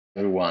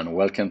Everyone,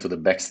 welcome to the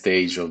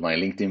backstage of my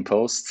LinkedIn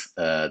post.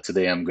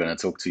 Today I'm going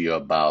to talk to you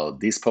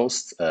about this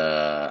post.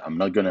 I'm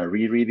not going to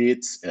reread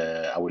it.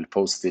 I will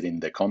post it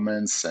in the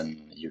comments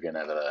and you can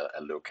have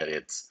a look at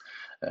it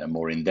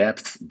more in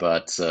depth.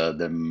 But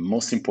the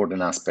most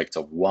important aspect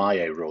of why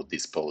I wrote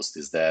this post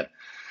is that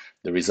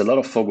there is a lot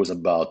of focus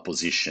about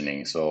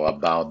positioning, so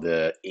about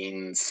the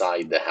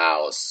inside the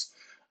house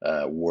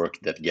work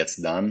that gets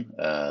done.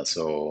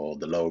 So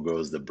the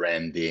logos, the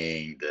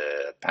branding,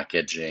 the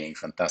packaging,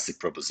 fantastic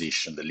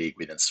proposition, the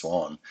liquid, and so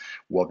on.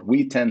 What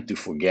we tend to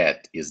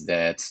forget is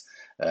that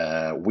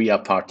we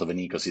are part of an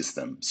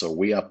ecosystem. So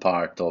we are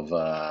part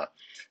of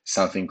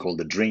something called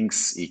the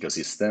drinks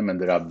ecosystem,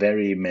 and there are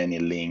very many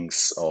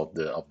links of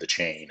the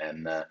chain.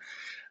 And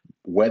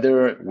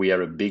whether we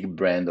are a big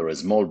brand or a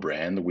small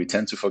brand, we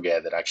tend to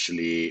forget that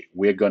actually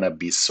we're going to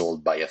be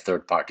sold by a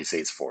third party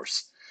sales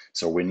force.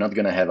 So we're not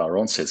going to have our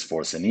own sales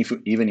force. And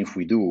even if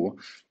we do,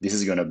 this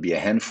is going to be a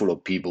handful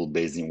of people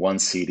based in one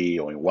city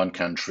or in one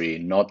country,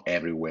 not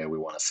everywhere we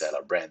want to sell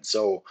our brand.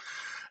 So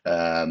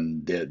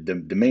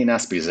the main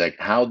aspect is like,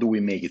 how do we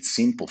make it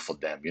simple for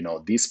them? You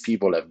know, these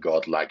people have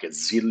got like a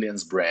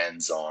zillions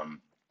brands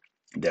on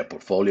their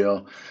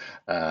portfolio.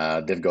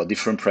 They've got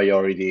different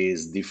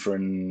priorities,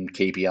 different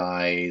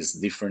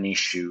KPIs, different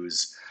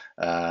issues.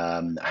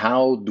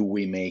 How do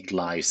we make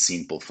life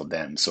simple for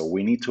them? So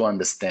we need to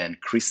understand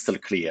crystal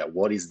clear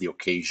what is the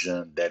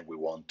occasion that we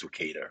want to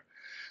cater.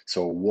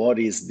 So what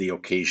is the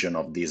occasion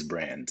of this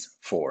brand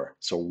for?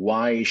 So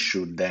why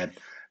should that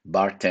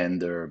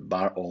bartender,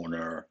 bar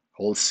owner,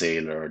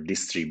 wholesaler,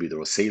 distributor,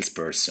 or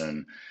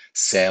salesperson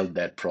sell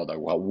that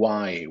product? Well,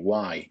 why?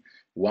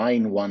 Why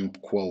in one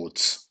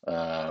quote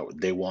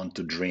they want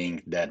to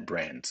drink that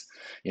brand,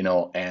 you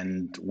know?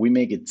 And we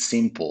make it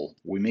simple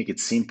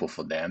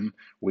for them.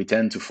 We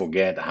tend to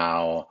forget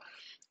how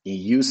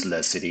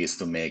useless it is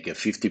to make a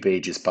 50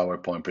 pages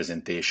PowerPoint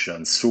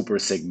presentation, super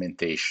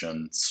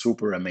segmentation,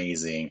 super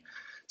amazing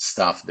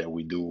stuff that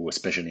we do,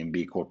 especially in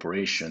big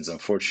corporations,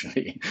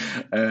 unfortunately.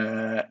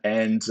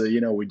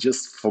 You know, we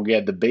just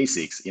forget the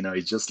basics. You know,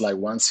 it's just like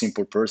one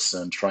simple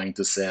person trying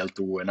to sell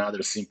to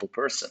another simple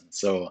person.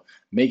 So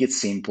make it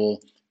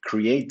simple,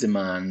 create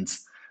demand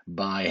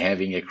by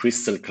having a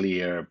crystal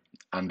clear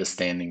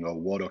understanding of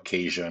what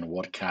occasion,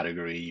 what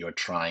category you're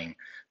trying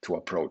to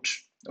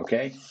approach.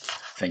 Okay?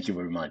 Thank you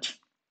very much.